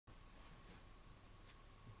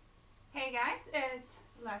Hey guys, it's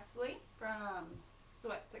Leslie from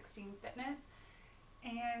Sweat 16 Fitness,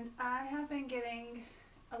 and I have been getting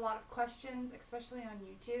a lot of questions, especially on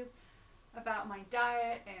YouTube, about my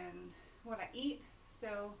diet and what I eat,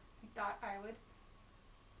 so I thought I would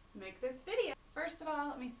make this video. First of all,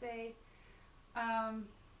 let me say I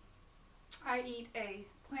eat a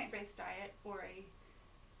plant-based diet or a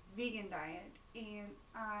vegan diet, and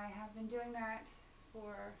I have been doing that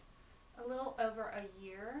for a little over a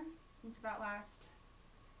year, since about last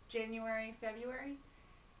January, February,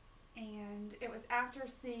 and it was after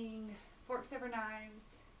seeing Forks Over Knives,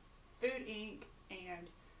 Food Inc., and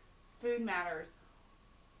Food Matters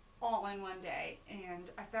all in one day, and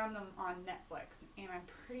I found them on Netflix, and I'm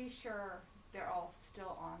pretty sure they're all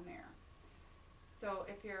still on there. So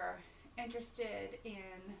if you're interested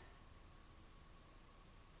in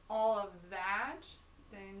all of that,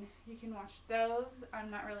 then you can watch those. I'm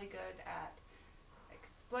not really good at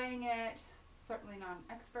explaining it, certainly not an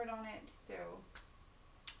expert on it, so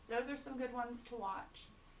those are some good ones to watch.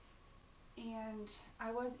 And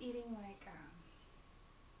I was eating like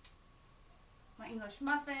my English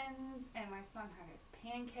muffins, and my son had his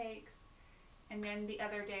pancakes, and then the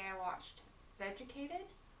other day I watched Vegicated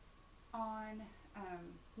on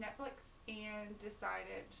Netflix and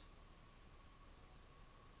decided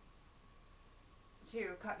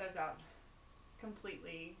to cut those out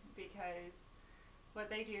completely, because what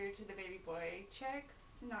they do to the baby boy chicks,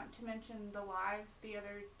 not to mention the lives the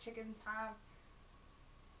other chickens have,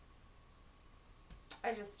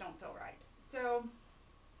 I just don't feel right. So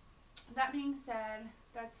that being said,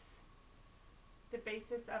 that's the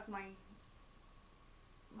basis of my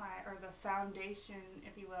or the foundation,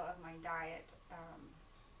 if you will, of my diet.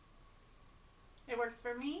 It works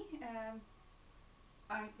for me.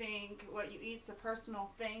 I think what you eat's a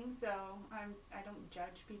personal thing, so I don't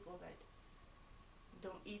judge people that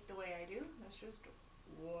don't eat the way I do. That's just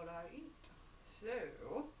what I eat.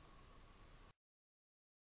 So,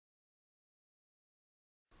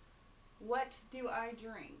 what do I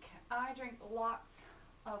drink? I drink lots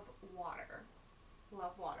of water.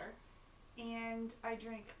 Love water. And I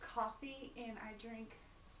drink coffee, and I drink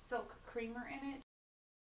silk creamer in it.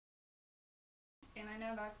 And I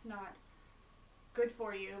know that's not good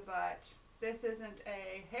for you, but this isn't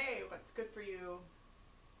a, hey, what's good for you,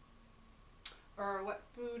 or what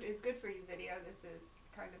food is good for you video. This is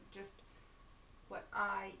kind of just what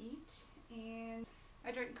I eat. And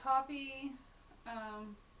I drink coffee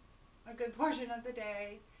a good portion of the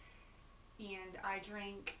day, and I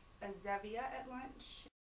drink a Zevia at lunch,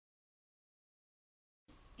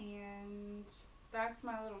 and that's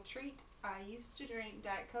my little treat. I used to drink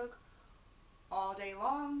Diet Coke all day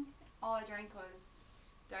long. All I drank was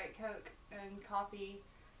Diet Coke and coffee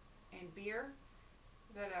and beer.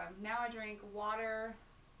 But now I drink water,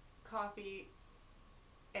 coffee,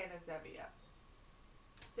 and a Zevia.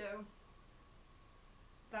 So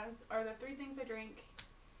those are the three things I drink.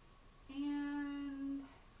 And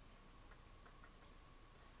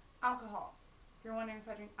alcohol. You're wondering if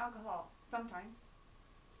I drink alcohol. Sometimes.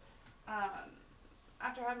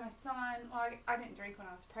 After I had my son, well, I didn't drink when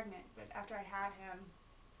I was pregnant, but after I had him,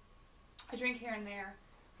 I drink here and there.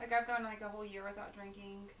 Like, I've gone like a whole year without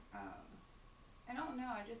drinking. I don't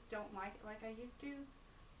know, I just don't like it like I used to.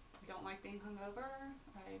 I don't like being hungover.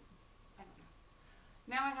 I don't know.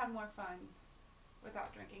 Now I have more fun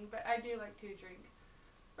without drinking, but I do like to drink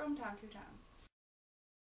from time to time.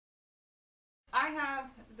 I have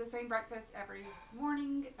the same breakfast every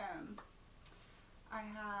morning. I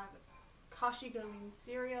have lean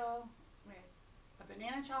cereal with a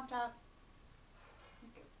banana chopped up,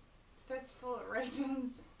 like a fistful of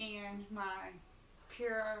raisins, and my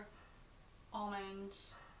pure almond,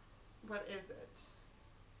 what is it?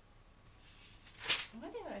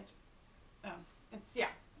 What did I do? Oh, it's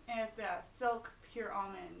the Silk Pure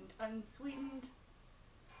Almond unsweetened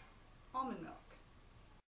almond milk.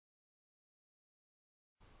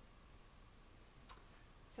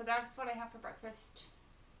 So that's what I have for breakfast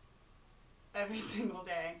every single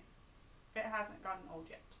day. It hasn't gotten old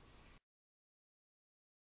yet.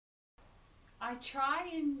 I try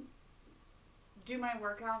and do my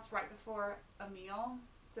workouts right before a meal,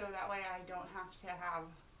 so that way I don't have to have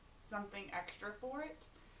something extra for it.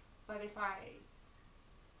 But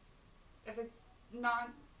if it's not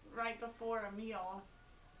right before a meal,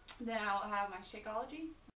 then I'll have my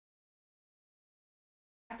Shakeology.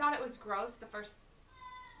 I thought it was gross the first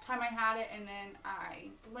time I had it, and then I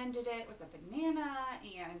blended it with a banana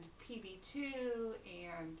and PB2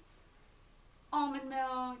 and almond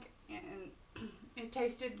milk, and it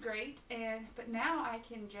tasted great. But now I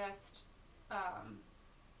can just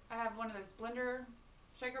I have one of those blender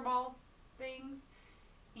shaker balls, things.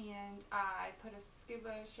 And I put a scoop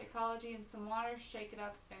of Shakeology in some water, shake it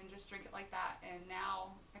up, and just drink it like that. And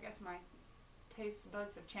now I guess my taste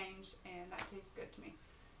buds have changed, and that tastes good to me.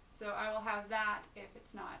 So I will have that if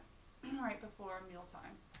it's not right before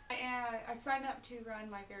mealtime. I signed up to run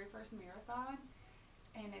my very first marathon,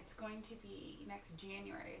 and it's going to be next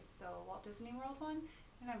January. It's the Walt Disney World one,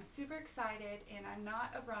 and I'm super excited. And I'm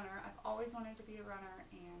not a runner. I've always wanted to be a runner,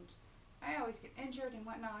 and I always get injured and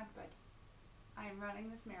whatnot, but I'm running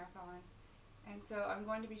this marathon, and so I'm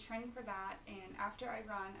going to be training for that. And after I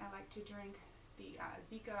run, I like to drink the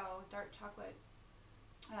Zico dark chocolate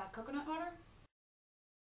coconut water.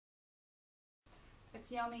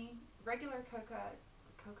 It's yummy. Regular coconut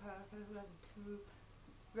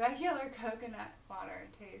water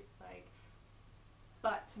tastes like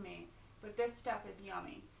butt to me, but this stuff is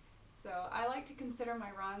yummy. So I like to consider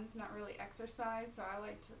my runs not really exercise, so I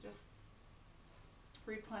like to just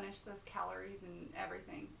replenish those calories and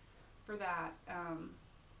everything for that.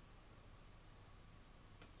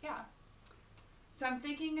 Yeah. So I'm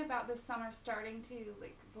thinking about this summer starting to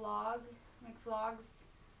like make vlogs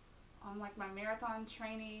on like my marathon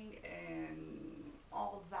training and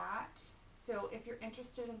all that. So if you're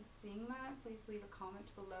interested in seeing that, please leave a comment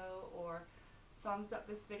below or thumbs up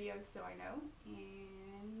this video so I know,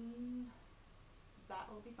 and that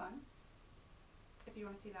will be fun if you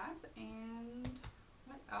want to see that. And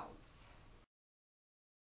what else?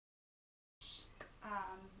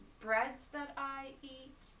 Breads that I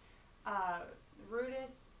eat,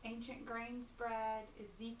 Rudis Ancient Grains bread,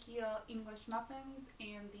 Ezekiel English muffins,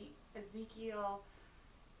 and the Ezekiel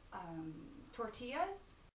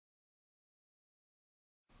tortillas.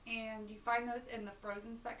 And you find those in the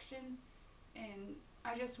frozen section. And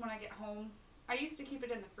I just, when I get home, I used to keep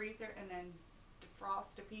it in the freezer and then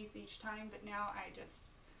defrost a piece each time, but now I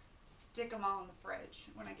just stick them all in the fridge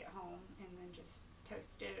when I get home and then just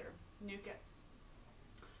toast it or nuke it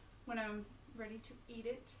when I'm ready to eat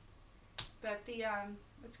it. But the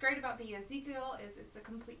what's great about the Ezekiel is it's a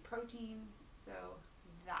complete protein, so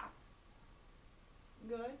that's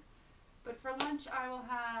good. But for lunch I will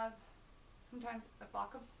have sometimes a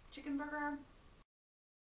block of chicken burger.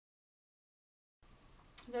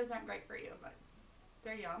 Those aren't great for you, but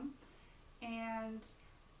they're yum. And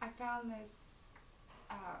I found this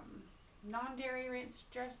non-dairy ranch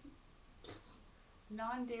dressing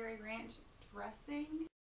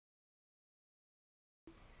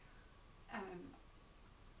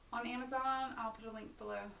on Amazon. I'll put a link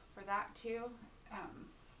below for that too.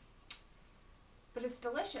 But it's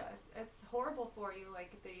delicious. It's horrible for you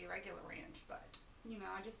like the regular ranch, but you know,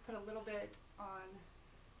 I just put a little bit on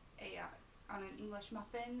an English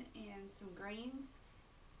muffin and some greens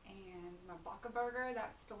and my baka burger.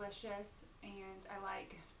 That's delicious. And I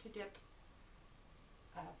like to dip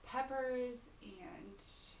peppers and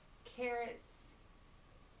carrots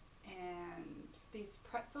and these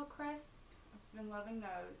pretzel crisps. I've been loving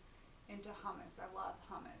those into hummus. I love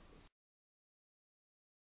hummus.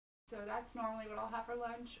 So that's normally what I'll have for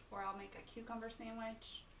lunch, or I'll make a cucumber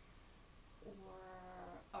sandwich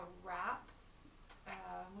or a wrap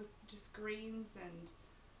with just greens, and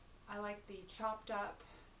I like the chopped up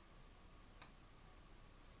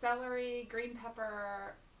celery, green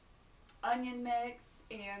pepper, onion mix,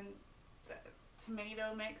 and the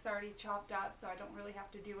tomato mix already chopped up, so I don't really have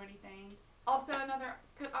to do anything. Also, another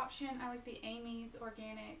good option, I like the Amy's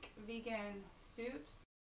organic vegan soups.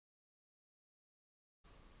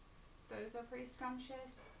 Those are pretty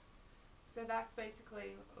scrumptious. So that's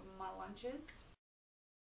basically my lunches.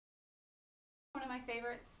 One of my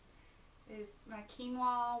favorites is my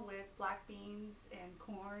quinoa with black beans and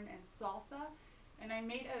corn and salsa. And I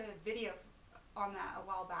made a video on that a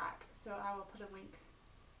while back, so I will put a link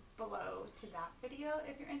below to that video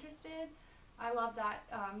if you're interested. I love that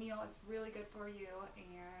meal. It's really good for you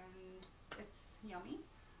and it's yummy.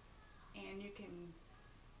 And you can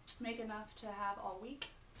make enough to have all week.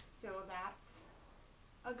 So that's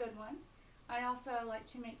a good one. I also like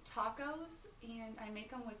to make tacos, and I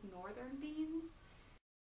make them with northern beans.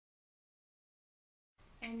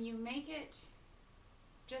 And you make it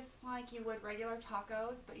just like you would regular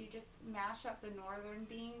tacos, but you just mash up the northern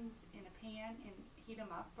beans in a pan and heat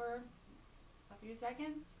them up for a few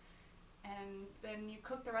seconds. And then you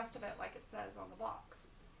cook the rest of it like it says on the box.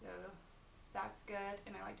 So that's good.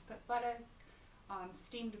 And I like to put lettuce,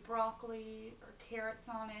 steamed broccoli or carrots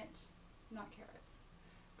on it. Not carrots,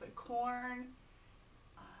 but corn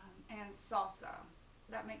and salsa.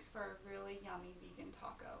 That makes for a really yummy vegan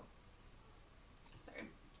taco. So,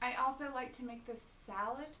 I also like to make this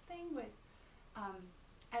salad thing with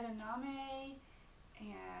edamame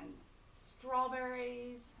and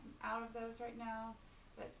strawberries, out of those right now,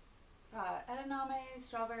 but edamame,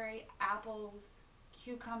 strawberry, apples,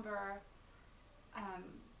 cucumber,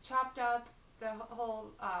 chopped up the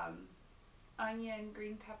whole onion,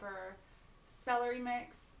 green pepper, celery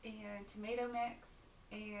mix, and tomato mix,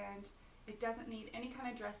 and it doesn't need any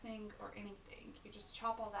kind of dressing or anything. You just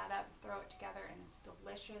chop all that up, throw it together, and it's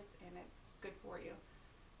delicious and it's good for you.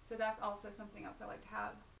 So that's also something else I like to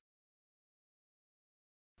have.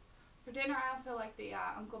 For dinner, I also like the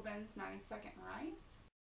Uncle Ben's 90-second rice.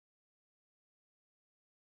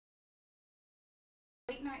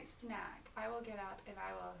 Late night snack, I will get up and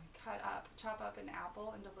I will chop up an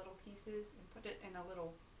apple into little pieces and put it in a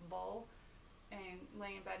little bowl and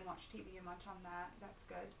lay in bed and watch TV and munch on that. That's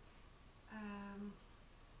good.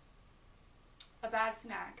 A bad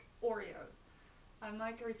snack, Oreos. I'm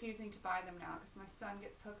like refusing to buy them now because my son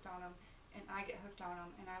gets hooked on them and I get hooked on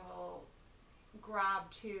them, and I will grab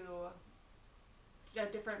two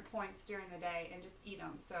at different points during the day and just eat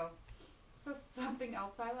them. So something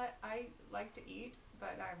else I like to eat,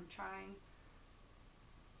 but I'm trying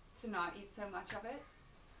to not eat so much of it.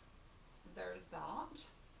 There's that.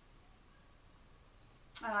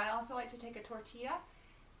 I also like to take a tortilla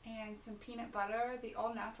and some peanut butter, the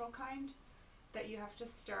all natural kind that you have to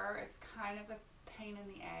stir. It's kind of a pain in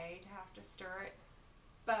the A to have to stir it,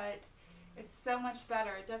 but it's so much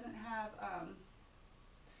better. It doesn't have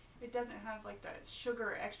like the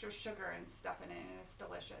sugar, extra sugar and stuff in it, and it's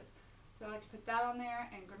delicious. So I like to put that on there,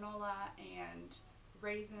 and granola and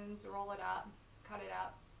raisins, roll it up, cut it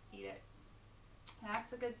up, eat it.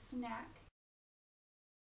 That's a good snack.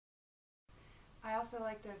 I also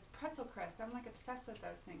like those pretzel crisps. I'm like obsessed with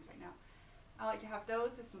those things right now. I like to have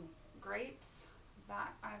those with some grapes.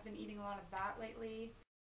 That I've been eating a lot of that lately.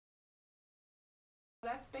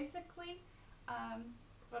 That's basically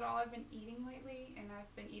what all I've been eating lately, and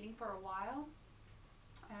I've been eating for a while.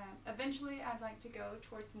 Eventually I'd like to go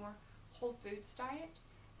towards more whole foods diet,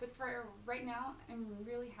 but for right now I'm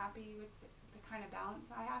really happy with the kind of balance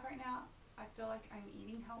I have right now. I feel like I'm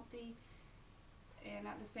eating healthy, and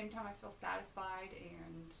at the same time I feel satisfied,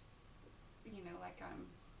 and like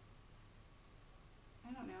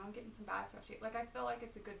I don't know, I'm getting some bad stuff too. Like, I feel like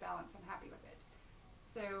it's a good balance. I'm happy with it.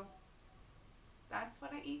 So that's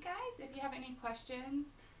what I eat, guys. If you have any questions,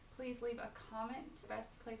 please leave a comment. The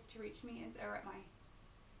best place to reach me is over at my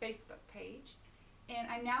Facebook page. And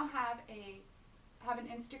I now have an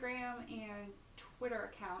Instagram and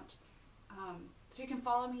Twitter account. So you can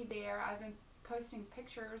follow me there. I've been posting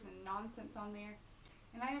pictures and nonsense on there,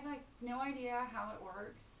 and I have like no idea how it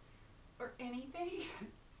works or anything.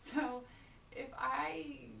 So if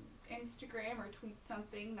I Instagram or tweet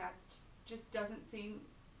something that just doesn't seem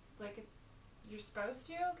like you're supposed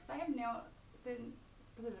to, because I have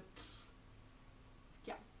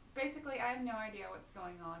basically I have no idea what's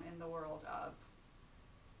going on in the world of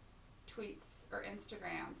tweets or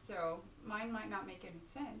Instagram, so mine might not make any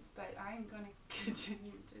sense, but I am going to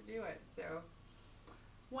continue to do it. So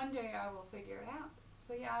one day I will figure it out.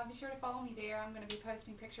 So yeah, be sure to follow me there. I'm going to be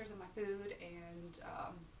posting pictures of my food and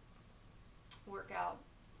workout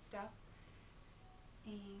stuff.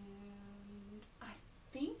 And I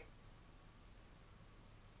think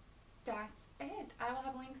that's it. I will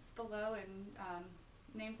have links below and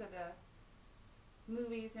names of the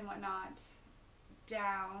movies and whatnot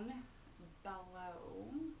down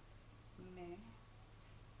below me.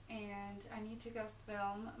 And I need to go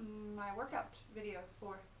film my workout video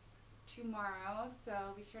for tomorrow, so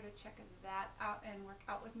be sure to check that out and work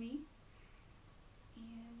out with me.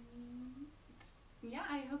 And yeah,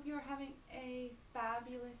 I hope you're having a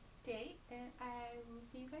fabulous day, and I will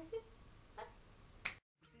see you guys soon.